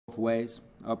ways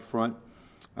up front.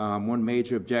 One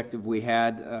major objective we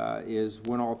had is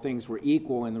when all things were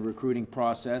equal in the recruiting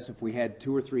process, if we had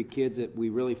 2 or 3 kids that we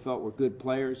really felt were good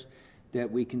players that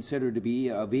we considered to be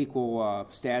of equal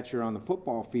stature on the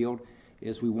football field,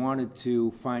 is we wanted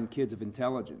to find kids of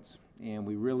intelligence. And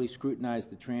we really scrutinized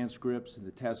the transcripts and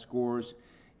the test scores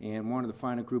and wanted to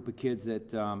find a group of kids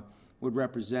that would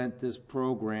represent this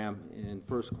program in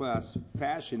first-class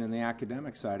fashion in the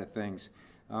academic side of things.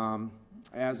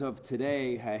 As of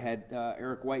today, I had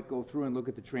Eric White go through and look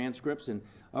at the transcripts, and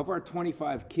of our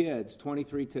 25 kids,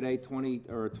 23 today,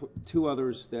 2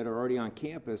 others that are already on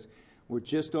campus, were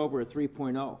just over a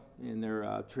 3.0 in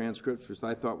their transcripts, which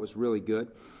I thought was really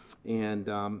good. And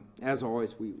as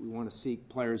always, we want to seek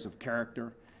players of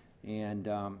character, and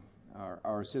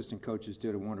our assistant coaches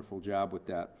did a wonderful job with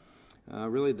that.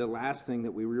 Really, the last thing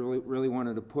that we really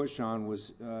wanted to push on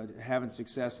was having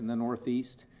success in the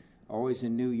Northeast, always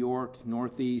in New York,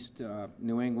 Northeast,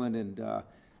 New England, and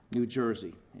New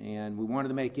Jersey. And we wanted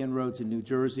to make inroads in New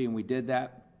Jersey, and we did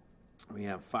that. We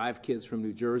have 5 kids from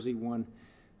New Jersey. One,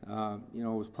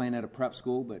 was playing at a prep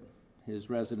school, but his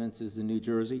residence is in New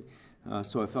Jersey.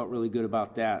 So I felt really good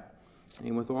about that.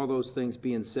 And with all those things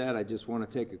being said, I just want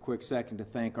to take a quick second to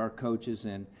thank our coaches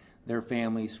and their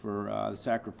families for the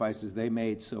sacrifices they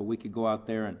made so we could go out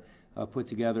there and put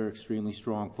together an extremely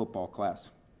strong football class.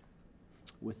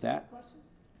 With that. Questions?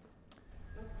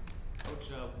 Coach,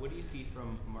 what do you see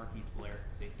from Marquise Blair,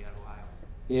 safety out of Ohio?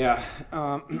 Yeah,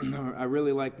 I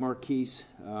really like Marquise.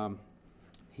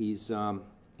 He's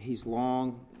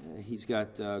long. He's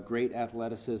got great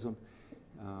athleticism.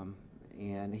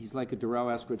 And he's like a Darrell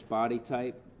Eskridge body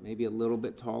type, maybe a little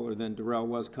bit taller than Darrell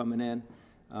was coming in,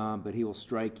 but he will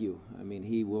strike you. I mean,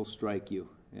 he will strike you.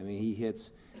 I mean, he hits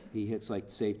like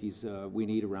the safeties we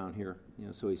need around here.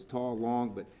 So he's tall,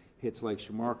 long, but hits like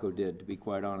Shamarko did, to be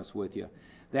quite honest with you.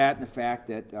 That and the fact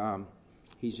that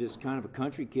he's just kind of a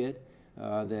country kid,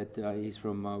 that he's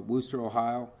from Wooster,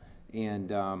 Ohio, and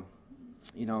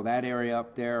that area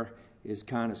up there is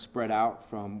kind of spread out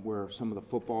from where some of the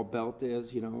football belt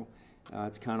is,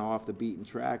 It's kind of off the beaten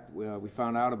track. We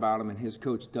found out about him, and his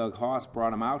coach, Doug Haas,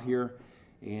 brought him out here.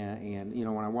 And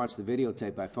when I watched the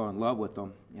videotape, I fell in love with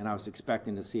him. And I was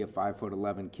expecting to see a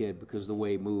 5'11" kid because of the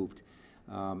way he moved.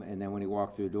 And then when he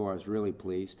walked through the door, I was really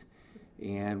pleased.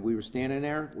 And we were standing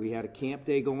there. We had a camp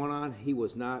day going on. He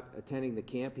was not attending the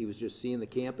camp. He was just seeing the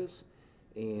campus.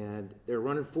 And they're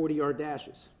running 40-yard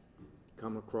dashes.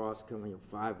 Coming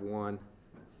 5'1",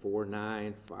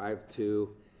 4'9", 5'2".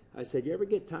 I said, "You ever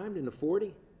get timed in the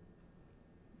 40?"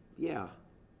 "Yeah."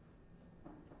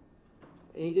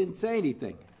 And he didn't say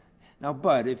anything. Now,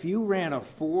 Bud, if you ran a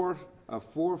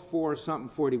 4.4 something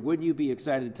 40, wouldn't you be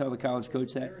excited to tell the college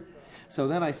coach that? So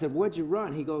then I said, "What'd you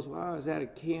run?" He goes, "Well, I was at a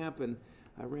camp and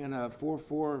I ran a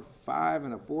 4.45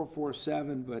 and a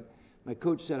 4.47, but my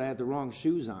coach said I had the wrong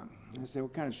shoes on." I said,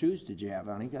 "What kind of shoes did you have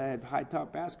on?" I had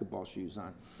high-top basketball shoes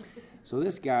on. So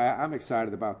this guy, I'm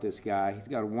excited about this guy. He's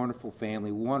got a wonderful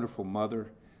family, wonderful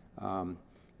mother,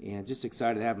 and just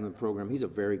excited to have him in the program. He's a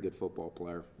very good football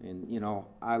player. And,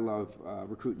 I love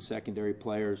recruiting secondary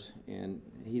players, and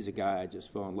he's a guy I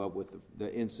just fell in love with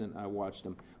the instant I watched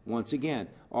him. Once again,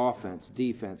 offense,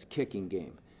 defense, kicking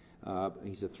game.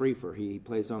 He's a threefer. He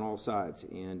plays on all sides,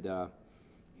 and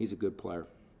he's a good player.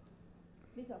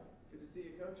 Nico. Good to see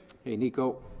you, Coach. Hey,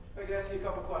 Nico. I can ask you a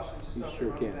couple questions. Just You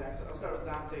sure can. Backs. I'll start with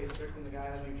Dante Strickland, the guy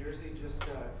out of New Jersey. Just,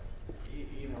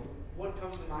 what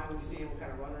comes to mind when you see him, what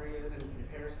kind of runner he is, any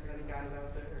comparisons, any guys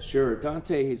out there? Sure.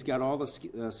 Dante, he's got all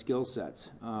the skill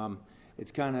sets.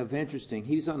 It's kind of interesting.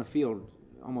 He's on the field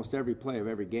almost every play of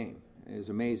every game. It's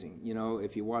amazing.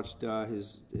 If you watched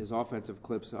his offensive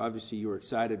clips, obviously you were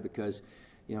excited because,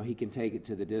 he can take it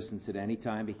to the distance at any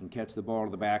time. He can catch the ball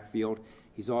to the backfield.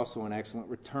 He's also an excellent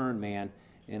return man.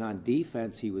 And on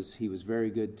defense, he was very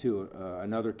good too.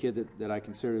 Another kid that I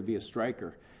consider to be a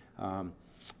striker.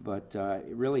 But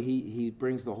really, he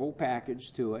brings the whole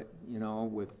package to it,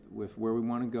 with where we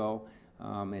want to go.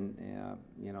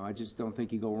 I just don't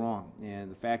think you go wrong.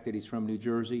 And the fact that he's from New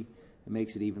Jersey, it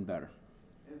makes it even better.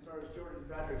 And as far as Jordan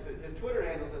Patrick, his Twitter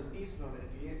handle says beast mode.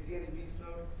 Do you see any beast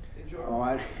mode in Jordan?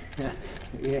 Oh,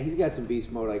 yeah, he's got some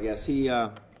beast mode, I guess.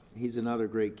 He's another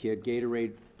great kid.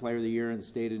 Gatorade Player of the Year in the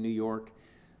state of New York.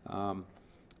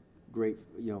 Great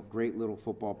little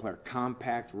football player.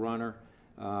 Compact runner.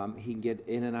 He can get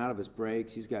in and out of his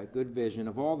breaks. He's got good vision.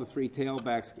 Of all the 3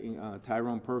 tailbacks,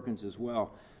 Tyrone Perkins as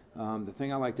well. The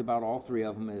thing I liked about all 3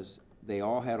 of them is they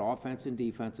all had offense and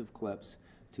defensive clips.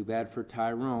 Too bad for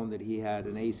Tyrone that he had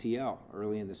an ACL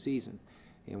early in the season.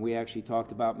 And we actually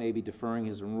talked about maybe deferring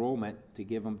his enrollment to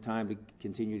give him time to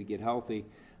continue to get healthy.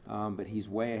 but he's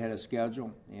way ahead of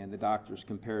schedule, and the doctors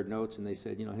compared notes, and they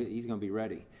said, you know, he's going to be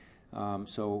ready.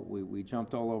 So we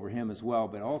jumped all over him as well,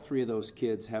 but all three of those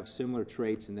kids have similar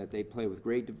traits in that they play with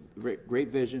great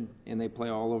vision, and they play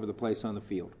all over the place on the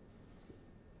field.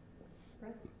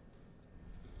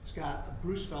 Scott,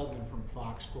 Bruce Feldman from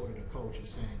Fox quoted a coach as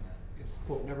saying that it's,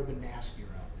 quote, never been nastier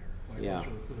out there when it comes to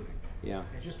recruiting. Yeah.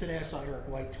 And just today I saw Eric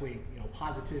White tweet, you know,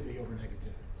 positivity over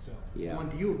negativity. So, yeah. One,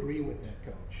 do you agree with that,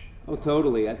 Coach? Oh,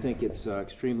 totally. I think it's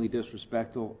extremely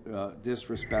disrespectful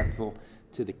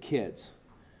to the kids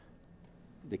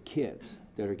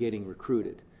that are getting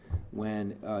recruited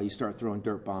when you start throwing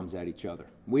dirt bombs at each other.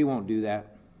 We won't do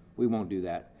that. We won't do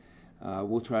that.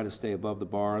 We'll try to stay above the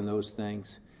bar on those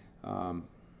things.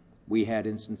 We had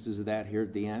instances of that here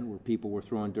at the end where people were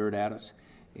throwing dirt at us,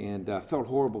 and felt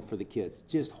horrible for the kids,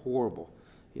 just horrible.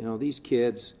 You know, these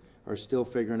kids are still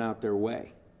figuring out their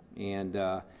way, and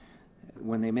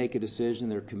when they make a decision,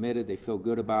 they're committed, they feel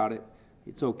good about it.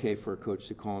 It's okay for a coach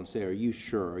to call and say, are you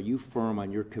sure? Are you firm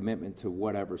on your commitment to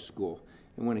whatever school?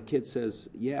 And when a kid says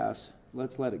yes,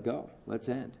 let's let it go. Let's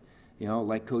end. You know,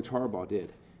 like Coach Harbaugh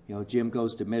did. You know, Jim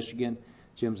goes to Michigan.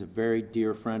 Jim's a very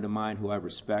dear friend of mine who I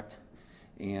respect.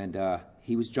 And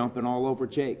he was jumping all over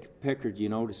Jake Pickard, you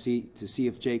know, to see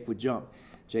if Jake would jump.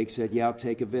 Jake said, yeah, I'll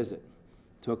take a visit.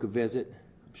 Took a visit.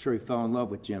 I'm sure he fell in love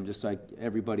with Jim, just like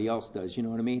everybody else does, you know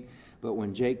what I mean? But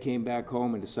when Jake came back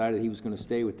home and decided he was going to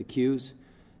stay with the Qs,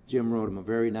 Jim wrote him a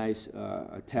very nice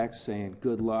a text saying,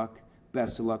 good luck,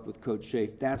 best of luck with Coach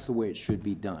Shafer. That's the way it should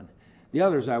be done. The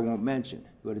others I won't mention,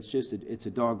 but it's just it's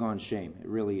a doggone shame. It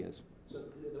really is. So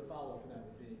the follow-up to that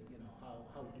would be, you know,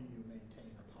 how do you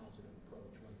maintain a positive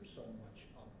approach when there's so much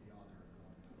of the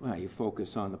other? Well, you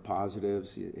focus on the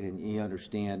positives, and you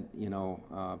understand, you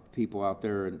know, people out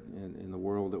there in the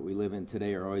world that we live in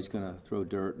today are always going to throw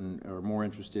dirt and are more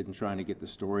interested in trying to get the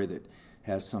story that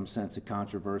has some sense of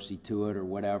controversy to it or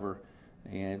whatever.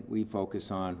 And we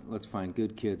focus on, let's find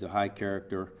good kids of high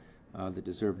character that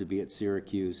deserve to be at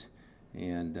Syracuse,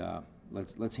 and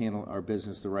let's handle our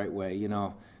business the right way. You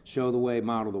know, show the way,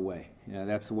 model the way. Yeah,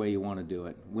 that's the way you want to do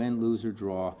it. Win, lose, or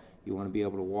draw. You want to be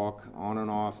able to walk on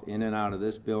and off, in and out of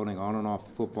this building, on and off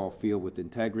the football field with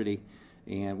integrity,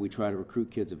 and we try to recruit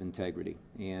kids of integrity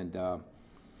and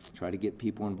try to get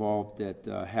people involved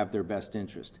that have their best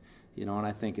interest. You know, and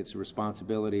I think it's a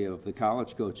responsibility of the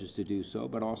college coaches to do so,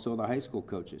 but also the high school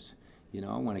coaches. You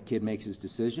know, when a kid makes his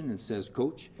decision and says,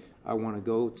 Coach, I want to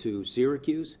go to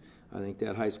Syracuse, I think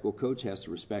that high school coach has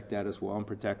to respect that as well and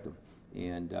protect them.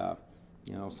 And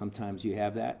you know, sometimes you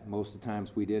have that. Most of the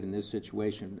times we did in this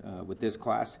situation with this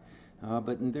class.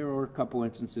 But there are a couple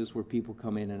instances where people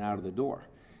come in and out of the door.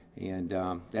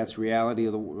 And that's reality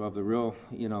of the real,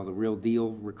 you know, the real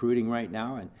deal recruiting right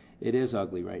now. And it is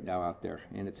ugly right now out there.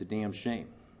 And it's a damn shame.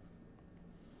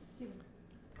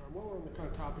 While we're on the kind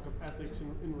of topic of ethics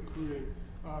in recruiting,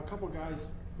 a couple of guys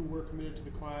who were committed to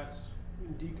the class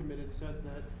and decommitted said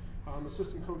that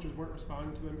assistant coaches weren't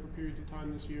responding to them for periods of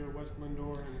time this year, Wes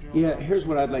Lindor and Joe. Yeah, here's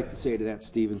what I'd like to say to that,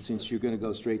 Stephen, since you're going to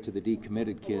go straight to the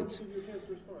decommitted kids.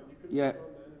 Yeah,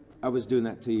 I was doing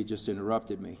that till you just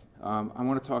interrupted me. I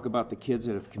want to talk about the kids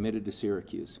that have committed to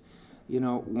Syracuse. You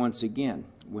know, once again,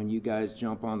 when you guys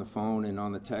jump on the phone and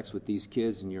on the text with these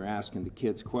kids and you're asking the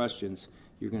kids questions,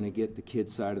 you're going to get the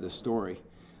kids' side of the story.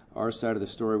 Our side of the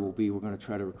story will be we're going to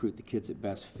try to recruit the kids that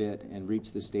best fit and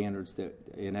reach the standards that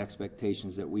and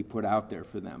expectations that we put out there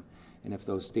for them. And if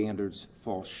those standards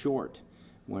fall short,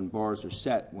 when bars are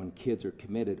set, when kids are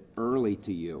committed early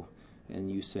to you, and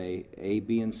you say A,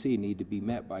 B, and C need to be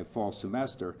met by fall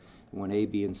semester, when A,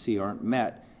 B, and C aren't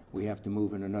met, we have to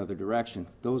move in another direction.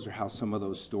 Those are how some of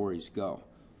those stories go.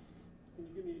 Can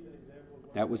you give me an example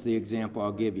of that was the example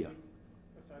I'll give you.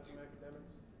 Aside from academics?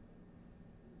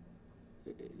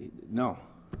 No.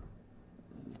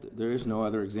 There is no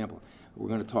other example. We're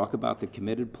going to talk about the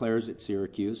committed players at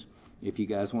Syracuse. If you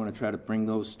guys want to try to bring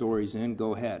those stories in,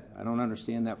 go ahead. I don't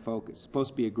understand that focus. It's supposed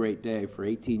to be a great day for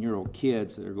 18-year-old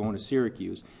kids that are going to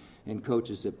Syracuse and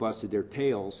coaches that busted their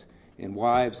tails and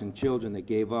wives and children that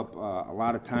gave up a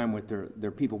lot of time with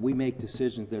their people. We make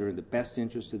decisions that are in the best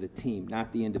interest of the team,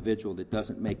 not the individual that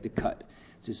doesn't make the cut.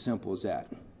 It's as simple as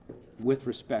that. With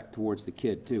respect towards the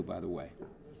kid, too, by the way.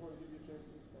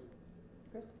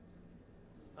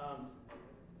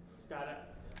 Scott,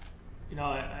 you know,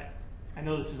 I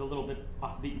know this is a little bit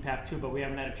off the beaten path too, but we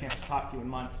haven't had a chance to talk to you in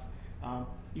months.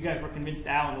 You guys were convinced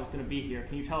Alan was going to be here.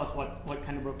 Can you tell us what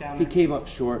kind of broke down He there? came up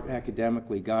short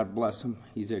academically. God bless him.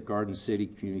 He's at Garden City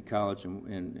Community College,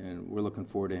 and we're looking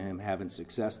forward to him having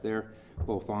success there,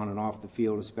 both on and off the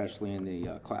field, especially in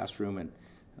the classroom, and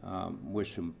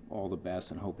wish him all the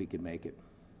best and hope he can make it.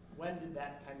 When did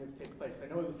that kind of take place?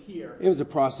 I know it was here. It was a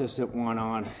process that went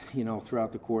on,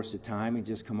 throughout the course of time. He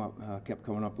just kept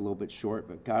coming up a little bit short,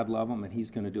 but God love him, and he's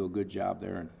going to do a good job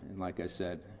there. And like I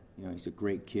said, he's a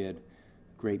great kid,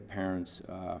 great parents,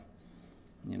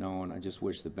 and I just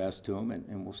wish the best to him.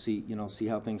 And we'll see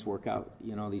how things work out,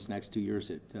 these next 2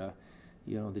 years at,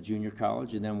 the junior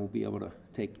college, and then we'll be able to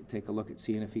take a look at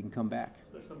seeing if he can come back.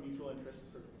 So there's some mutual interest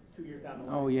for 2 years down the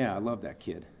line. Oh yeah, I love that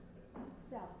kid.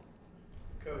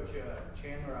 Coach,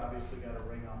 Chandler obviously got a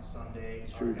ring on Sunday.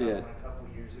 Sure did. A couple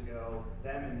of years ago.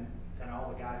 Them and kind of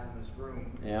all the guys in this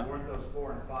room weren't those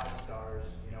 4 and 5 stars,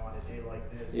 on a day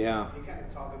like this. Yeah. Can you kind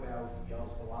of talk about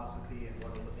y'all's philosophy and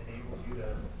what enables you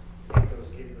to take those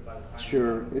kids by the time?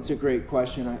 Sure, it's a great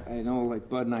question. I know, like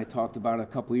Bud and I talked about it a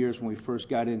couple of years when we first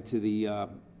got into the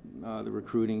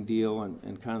recruiting deal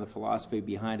and kind of the philosophy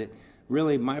behind it.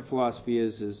 Really, my philosophy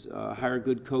is hire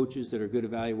good coaches that are good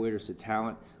evaluators of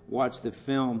talent. Watch the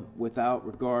film without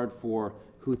regard for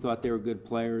who thought they were good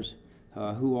players,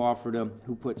 who offered them,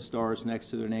 who put stars next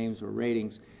to their names or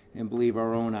ratings, and believe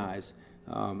our own eyes.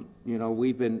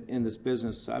 We've been in this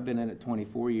business. I've been in it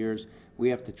 24 years. We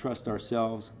have to trust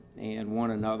ourselves and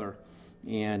one another,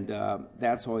 and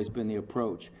that's always been the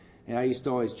approach. And I used to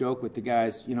always joke with the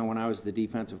guys, when I was the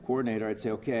defensive coordinator, I'd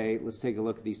say, okay, let's take a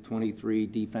look at these 23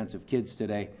 defensive kids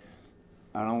today.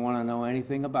 I don't want to know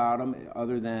anything about them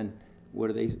other than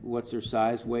what's their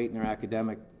size, weight, and their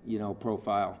academic,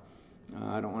 profile.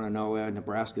 I don't want to know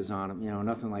Nebraska's on them,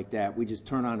 nothing like that. We just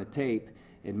turn on the tape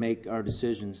and make our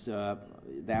decisions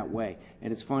that way.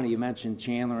 And it's funny, you mentioned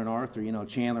Chandler and Arthur.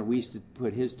 Chandler, we used to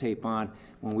put his tape on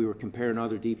when we were comparing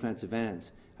other defensive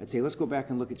ends. I'd say, let's go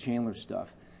back and look at Chandler's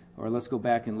stuff. Or let's go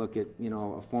back and look at,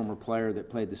 a former player that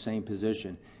played the same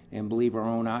position and believe our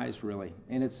own eyes, really.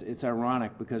 And it's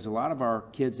ironic because a lot of our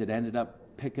kids had ended up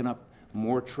picking up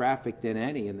more traffic than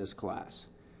any in this class.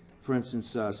 For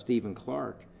instance, Stephen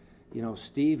Clark.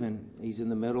 Stephen, he's in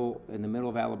the middle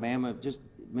of Alabama, just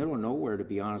middle of nowhere, to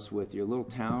be honest with you. A little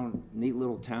town, neat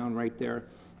little town right there.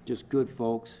 Just good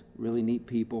folks, really neat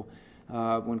people.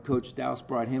 When Coach Douse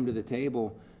brought him to the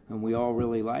table, and we all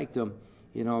really liked him,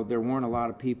 there weren't a lot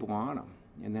of people on him.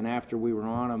 And then after we were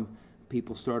on him,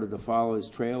 people started to follow his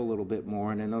trail a little bit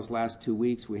more. And in those last 2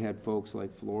 weeks, we had folks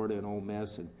like Florida and Ole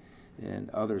Miss and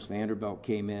others. Vanderbilt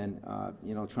came in,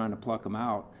 trying to pluck him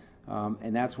out.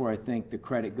 And that's where I think the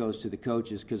credit goes to the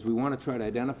coaches, because we want to try to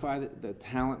identify the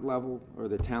talent level or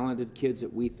the talented kids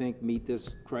that we think meet this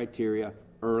criteria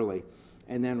early,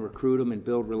 and then recruit them and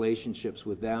build relationships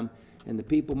with them and the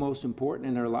people most important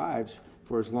in their lives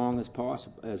for as long as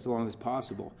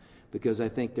possible, because I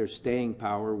think there's staying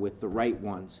power with the right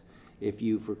ones if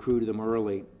you've recruited them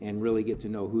early and really get to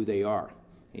know who they are.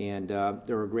 And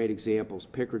there are great examples.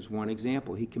 Pickard's one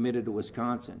example. He committed to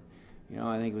Wisconsin.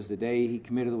 I think it was the day he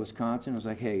committed to Wisconsin. I was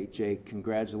like, hey, Jake,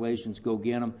 congratulations, go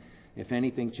get him. If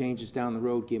anything changes down the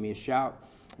road, give me a shout.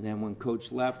 And then when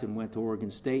Coach left and went to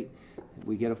Oregon State,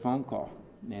 we get a phone call.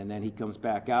 And then he comes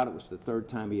back out. It was the 3rd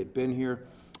time he had been here.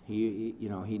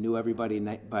 He knew everybody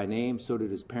by name. So did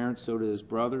his parents. So did his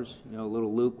brothers.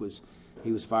 Little Luke was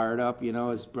fired up.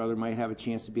 His brother might have a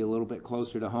chance to be a little bit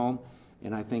closer to home.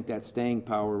 And I think that staying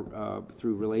power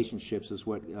through relationships is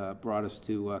what brought us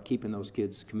to keeping those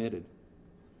kids committed.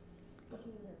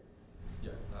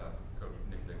 Yeah, Coach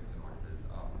Nick Dickinson, Marcus.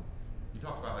 You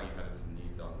talked about how you had some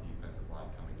needs on the defensive line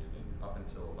coming in, and up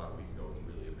until about a week ago, it was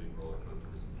really a big roller coaster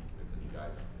for some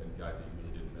defense and guys that you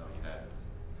really didn't know you had,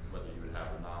 whether you would have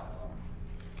or not.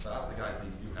 But out of the guys that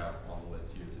you do have on the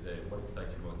list here today, what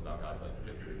excites you most about guys like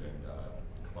Pickard and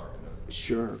Clark and those?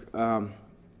 Sure.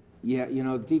 Yeah,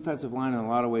 defensive line in a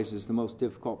lot of ways is the most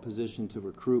difficult position to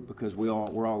recruit because we're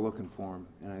all looking for them.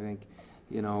 And I think,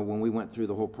 when we went through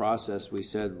the whole process, we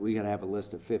said we got to have a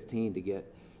list of 15 to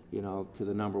get, to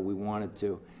the number we wanted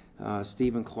to.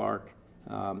 Stephen Clark,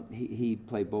 he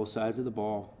played both sides of the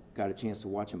ball, got a chance to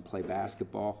watch him play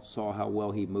basketball, saw how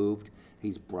well he moved.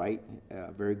 He's bright,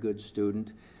 very good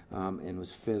student, and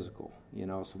was physical,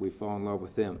 so we fell in love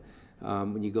with him.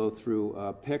 When you go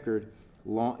through Pickard,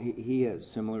 he is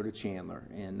similar to Chandler,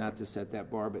 and not to set that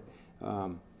bar, but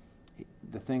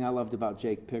the thing I loved about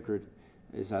Jake Pickard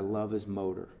is I love his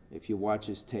motor. If you watch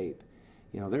his tape,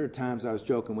 there are times, I was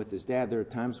joking with his dad, there are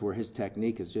times where his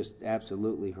technique is just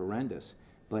absolutely horrendous,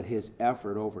 but his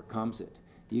effort overcomes it.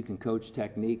 You can coach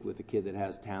technique with a kid that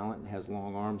has talent and has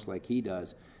long arms like he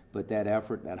does, but that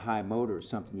effort, that high motor is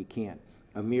something you can't.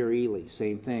 Amir Ely,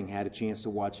 same thing, had a chance to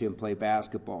watch him play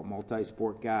basketball,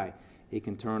 multi-sport guy. He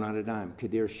can turn on a dime.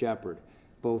 Kadir Shepard,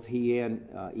 both he and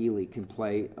Ely can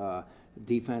play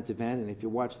defensive end, and if you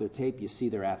watch their tape, you see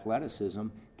their athleticism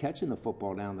catching the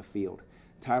football down the field.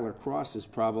 Tyler Cross is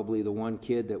probably the one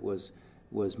kid that was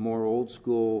more old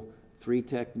school,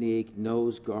 3-technique,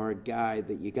 nose guard guy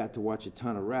that you got to watch a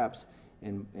ton of reps,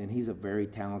 and he's a very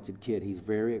talented kid. He's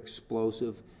very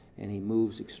explosive, and he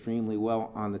moves extremely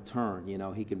well on the turn. You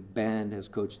know, he can bend, as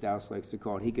Coach Dowse likes to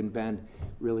call it. He can bend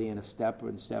really in a step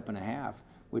and a half,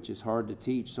 which is hard to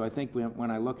teach. So I think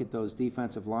when I look at those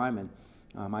defensive linemen,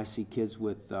 I see kids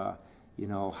with, you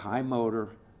know, high motor,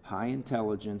 high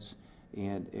intelligence,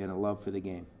 and a love for the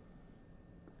game.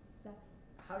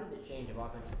 How did the change of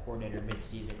offensive coordinator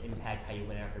mid-season impact how you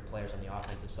went after players on the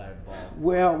offensive side of the ball?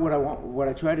 Well, what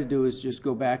I try to do is just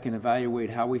go back and evaluate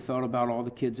how we felt about all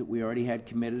the kids that we already had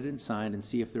committed and signed, and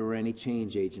see if there were any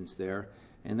change agents there.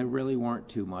 And there really weren't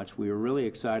too much. We were really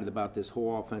excited about this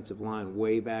whole offensive line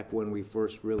way back when we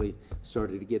first really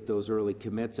started to get those early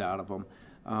commits out of them.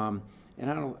 And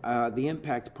I don't, the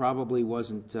impact probably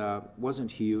wasn't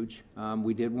huge.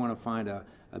 We did want to find a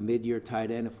mid-year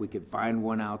tight end if we could find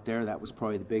one out there. That was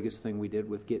probably the biggest thing we did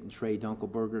with getting Trey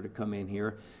Dunkelberger to come in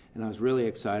here. And I was really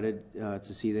excited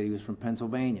to see that he was from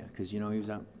Pennsylvania, because, you know, he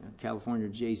was out in California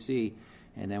JC.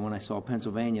 And then when I saw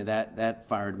Pennsylvania, that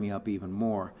fired me up even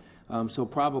more. So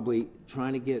probably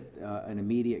trying to get an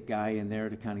immediate guy in there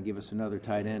to kind of give us another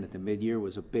tight end at the mid-year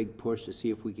was a big push to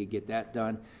see if we could get that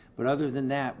done. But other than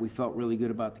that, we felt really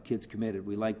good about the kids committed.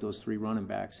 We liked those 3 running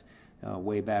backs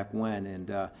way back when. And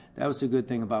that was the good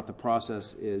thing about the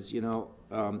process is, you know,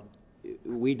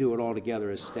 we do it all together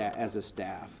as a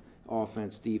staff,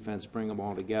 offense, defense, bring them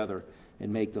all together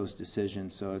and make those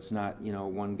decisions. So it's not, you know,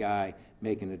 one guy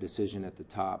making a decision at the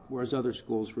top. Whereas other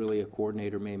schools, really, a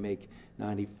coordinator may make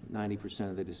 90%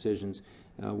 of the decisions.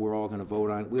 We're all going to vote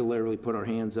on it. We'll literally put our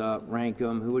hands up, rank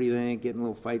them. Who do you think? Getting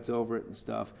little fights over it and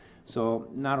stuff. So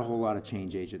not a whole lot of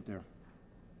change agent there.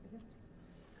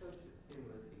 Coach, Steve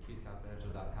with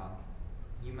AccusConfidential.com.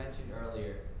 You mentioned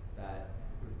earlier that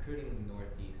recruiting in the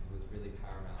Northeast was really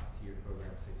paramount to your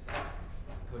program's success.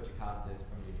 Coach Acosta is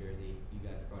from New Jersey. You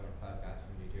guys brought in 5 guys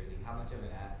from New Jersey. How much of an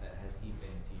asset has he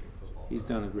been to your football program? He's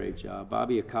done a great job.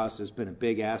 Bobby Acosta has been a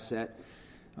big asset,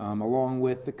 along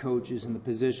with the coaches and the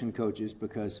position coaches,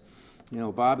 because, you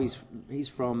know, he's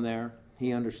from there.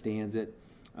 He understands it.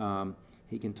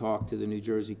 He can talk to the New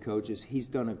Jersey coaches. He's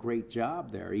done a great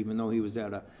job there. Even though he was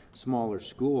at a smaller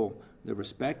school, the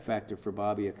respect factor for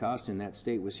Bobby Acosta in that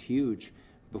state was huge.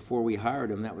 Before we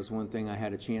hired him, that was one thing I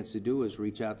had a chance to do, is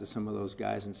reach out to some of those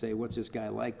guys and say, what's this guy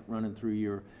like running through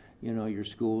your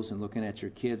schools and looking at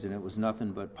your kids? And it was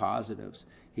nothing but positives.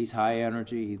 He's high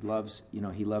energy. He loves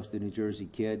the New Jersey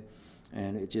kid,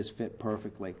 and it just fit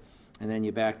perfectly. And then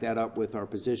you back that up with our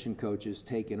position coaches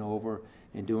taking over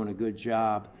and doing a good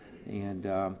job, and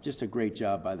just a great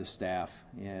job by the staff.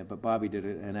 Yeah, but Bobby did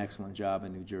an excellent job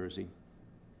in New Jersey.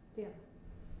 Dan.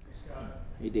 Scott.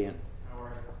 Hey, Dan. How are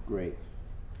you? Great.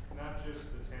 Not just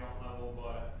the talent level,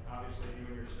 but obviously you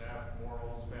and your staff,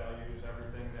 morals, values,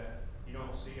 everything that you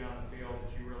don't see on the field, that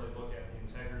you really look at, the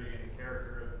integrity and the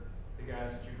character of the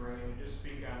guys that you bring in. Just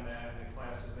speak on that and the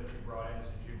classes that you brought in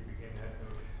since you became head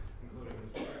coach, including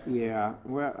this year. Yeah,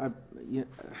 well, I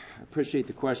appreciate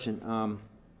the question.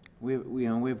 We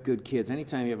have good kids.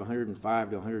 Anytime you have 105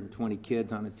 to 120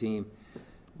 kids on a team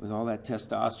with all that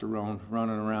testosterone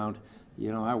running around,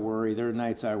 you know, I worry. There are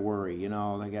nights I worry. You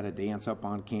know, they got to dance up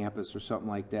on campus or something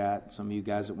like that. Some of you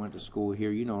guys that went to school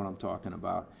here, you know what I'm talking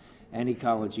about. Any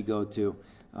college you go to.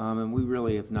 And we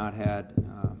really have not had,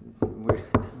 we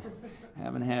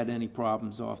haven't had any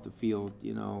problems off the field,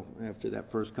 you know, after that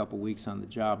first couple weeks on the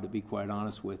job, to be quite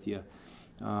honest with you.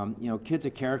 You know, kids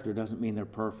of character doesn't mean they're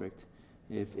perfect.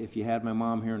 If you had my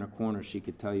mom here in a corner, she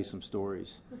could tell you some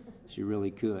stories. She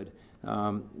really could.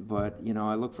 But, you know,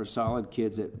 I look for solid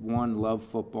kids that, 1, love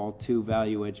football, 2,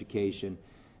 value education,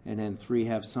 and then 3,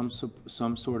 have some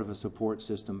sort of a support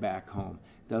system back home.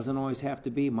 Doesn't always have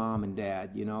to be mom and dad,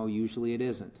 you know, usually it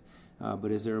isn't.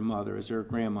 But is there a mother? Is there a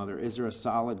grandmother? Is there a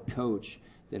solid coach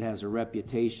that has a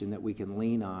reputation that we can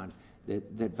lean on,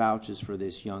 that vouches for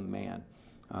this young man?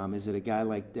 Is it a guy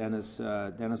like Dennis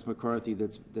McCarthy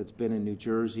that's been in New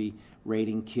Jersey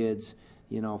rating kids,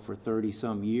 you know, for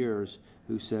 30-some years,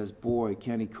 who says, boy,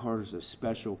 Kenny Carter's a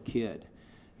special kid?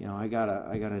 You know, I got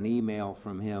an email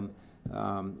from him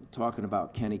talking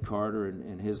about Kenny Carter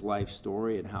and his life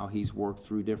story and how he's worked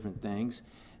through different things,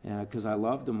 because I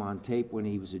loved him on tape when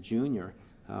he was a junior,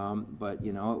 but,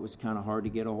 you know, it was kind of hard to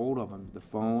get a hold of him. The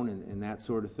phone and that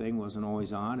sort of thing wasn't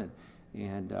always on,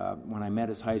 and when I met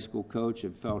his high school coach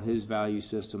and felt his value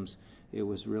systems, it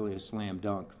was really a slam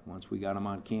dunk once we got him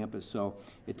on campus. So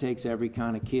it takes every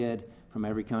kind of kid from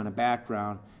every kind of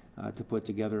background to put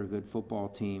together a good football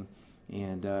team.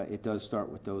 And it does start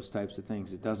with those types of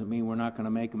things. It doesn't mean we're not going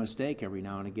to make a mistake every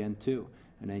now and again, too.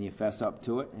 And then you fess up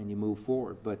to it and you move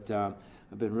forward. But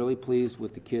I've been really pleased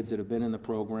with the kids that have been in the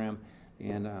program.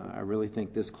 And I really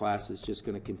think this class is just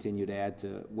going to continue to add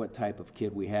to what type of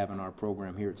kid we have in our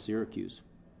program here at Syracuse.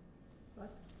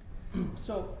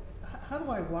 So how do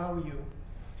I wow you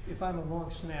if I'm a long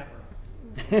snapper?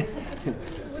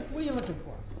 What are you looking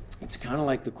for? It's kind of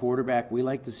like the quarterback. We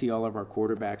like to see all of our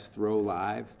quarterbacks throw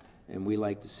live, and we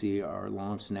like to see our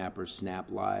long snappers snap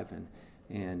live.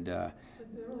 And What's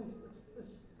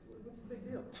the big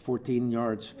deal? it's 14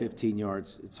 yards, 15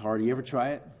 yards. It's hard. You ever try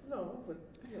it? No, but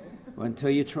you know. Well, until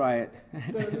you try it.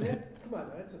 But come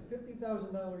on, that's a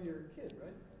 $50,000 a year kid,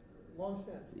 right? Long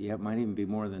snapper. Yeah, it might even be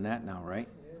more than that now, right?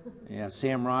 Yeah,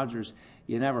 Sam Rogers,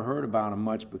 you never heard about him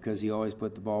much because he always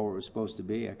put the ball where it was supposed to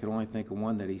be. I could only think of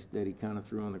one that he kind of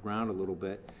threw on the ground a little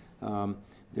bit.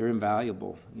 They're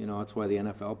invaluable. You know, that's why the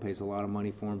NFL pays a lot of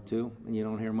money for them too, and you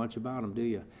don't hear much about them, do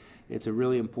you? It's a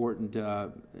really important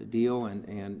deal,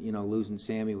 and you know, losing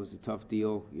Sammy was a tough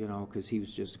deal, you know, because he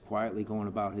was just quietly going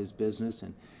about his business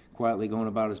and quietly going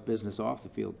about his business off the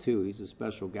field too. He's a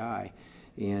special guy,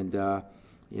 and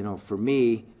you know, for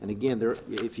me, and again,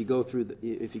 if you go through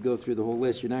the whole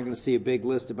list, you're not going to see a big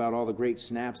list about all the great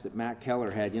snaps that Matt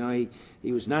Keller had. You know,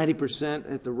 he was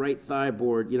 90% at the right thigh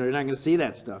board. You know, you're not going to see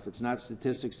that stuff. It's not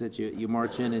statistics that you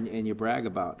march in and you brag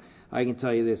about. I can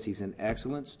tell you this: he's an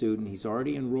excellent student. He's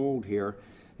already enrolled here,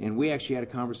 and we actually had a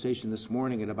conversation this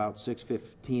morning at about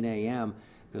 6:15 a.m.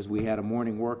 because we had a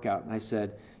morning workout, and I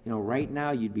said, you know, right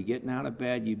now you'd be getting out of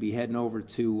bed, you'd be heading over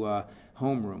to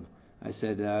homeroom. I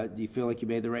said, do you feel like you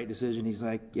made the right decision? He's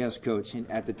like, yes, Coach. And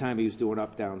at the time, he was doing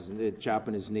up-downs and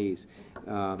chopping his knees.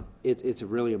 It's a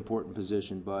really important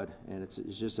position, Bud, and it's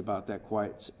just about that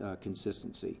quiet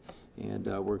consistency. And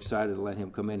we're excited to let him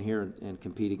come in here and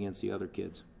compete against the other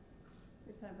kids.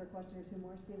 We have time for a question or two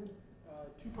more, Stephen.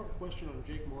 Two-part question on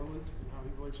Jake Moreland and how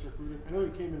he relates to recruiting. I know he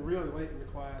came in really late in the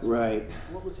class. Right.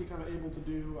 What was he kind of able to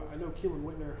do? I know Keelan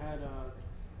Whitner had an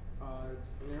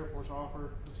Air Force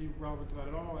offer. Is he relevant to that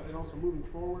at all? And also moving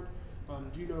forward,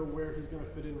 do you know where he's going to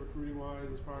fit in recruiting-wise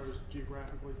as far as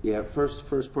geographically? Yeah,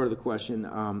 first part of the question,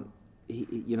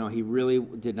 he really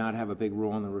did not have a big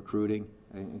role in the recruiting,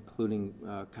 including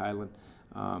Kylan,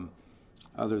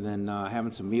 other than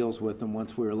having some meals with him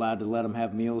once we were allowed to let him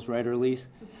have meals, right, or Elise?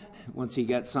 Once he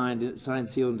got signed,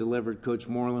 sealed, and delivered, Coach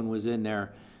Moreland was in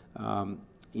there.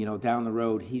 You know, down the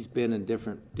road, he's been in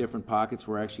different pockets.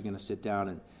 We're actually going to sit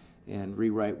down and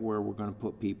rewrite where we're going to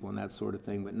put people and that sort of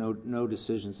thing. But no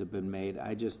decisions have been made.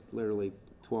 I just literally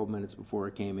 12 minutes before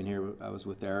I came in here, I was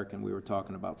with Eric and we were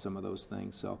talking about some of those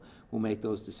things. So we'll make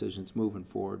those decisions moving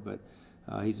forward. But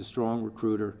he's a strong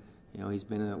recruiter. You know, he's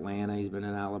been in Atlanta, he's been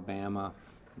in Alabama,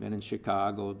 been in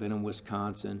Chicago, been in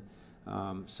Wisconsin.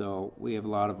 So we have a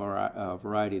lot of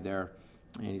variety there.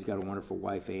 And he's got a wonderful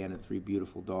wife, Ann, and 3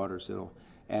 beautiful daughters. It'll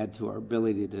add to our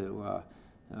ability to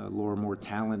lure more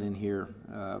talent in here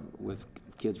with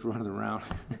kids running around.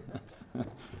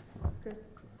 Chris?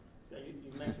 So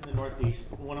you mentioned the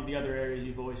Northeast. One of the other areas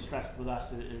you've always stressed with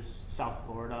us is South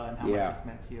Florida and how much it's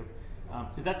meant to you.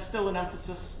 Is that still an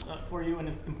emphasis for you and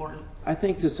important? I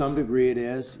think to some degree it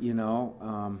is. You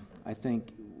know, I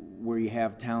think where you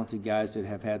have talented guys that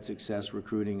have had success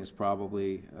recruiting is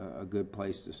probably a good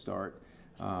place to start.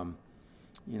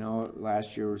 You know,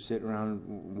 last year we're sitting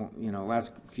around, you know,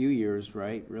 last few years,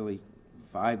 right, really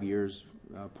 5 years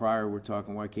prior, we're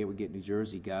talking, why can't we get New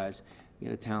Jersey guys? You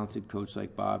get a talented coach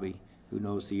like Bobby who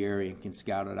knows the area and can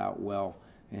scout it out well,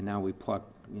 and now we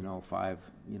pluck,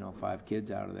 five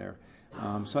kids out of there.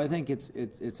 So I think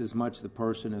it's as much the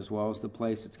person as well as the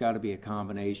place. It's got to be a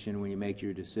combination when you make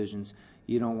your decisions.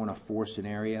 You don't want to force an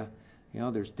area. You know,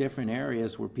 there's different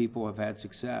areas where people have had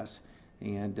success.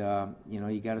 And,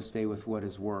 you got to stay with what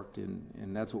has worked,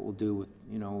 and that's what we'll do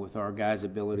with our guys'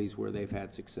 abilities where they've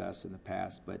had success in the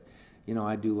past. But,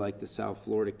 I do like the South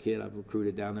Florida kid. I've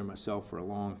recruited down there myself for a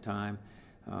long time.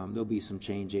 There'll be some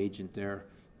change agent there,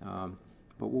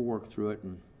 but we'll work through it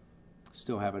and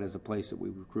still have it as a place that we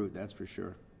recruit, that's for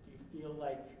sure. Do you feel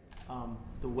like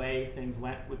the way things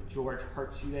went with George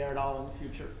hurts you there at all in the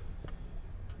future?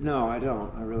 No, I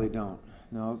don't. I really don't.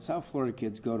 No, South Florida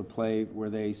kids go to play where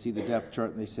they see the depth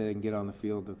chart and they say they can get on the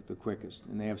field the quickest.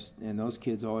 And those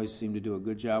kids always seem to do a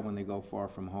good job when they go far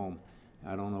from home.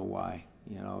 I don't know why,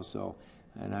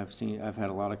 and I've had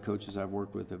a lot of coaches I've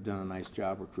worked with have done a nice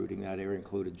job recruiting that area,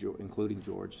 including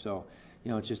George. So,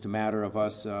 it's just a matter of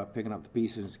us picking up the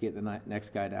pieces, getting the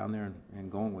next guy down there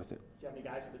and going with it. Do you have any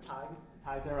guys with the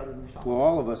ties there other than yourself? Well,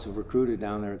 all of us have recruited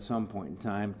down there at some point in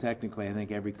time. Technically, I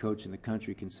think every coach in the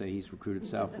country can say he's recruited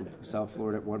South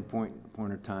Florida at one point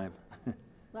in time.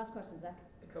 Last question, Zach.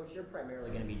 Coach, you're primarily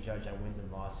going to be judged on wins and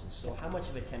losses, so how much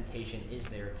of a temptation is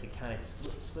there to kind of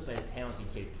slip a talented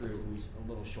kid through who's a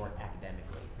little short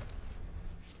academically?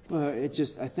 Well,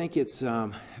 I think it's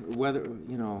whether,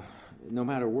 no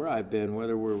matter where I've been,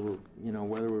 whether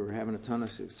we're having a ton of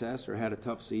success or had a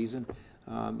tough season,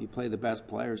 you play the best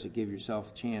players that give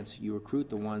yourself a chance. You recruit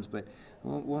the ones, but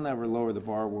we'll never lower the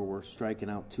bar where we're striking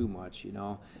out too much,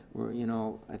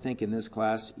 I think in this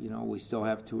class, we still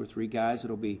have 2 or 3 guys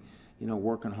that'll be,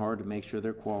 working hard to make sure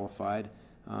they're qualified.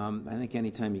 I think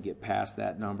anytime you get past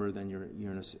that number, then you're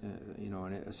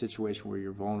in a situation where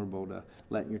you're vulnerable to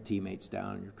letting your teammates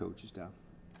down and your coaches down.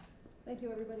 Thank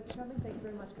you, everybody, for coming. Thank you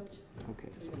very much, Coach. Okay.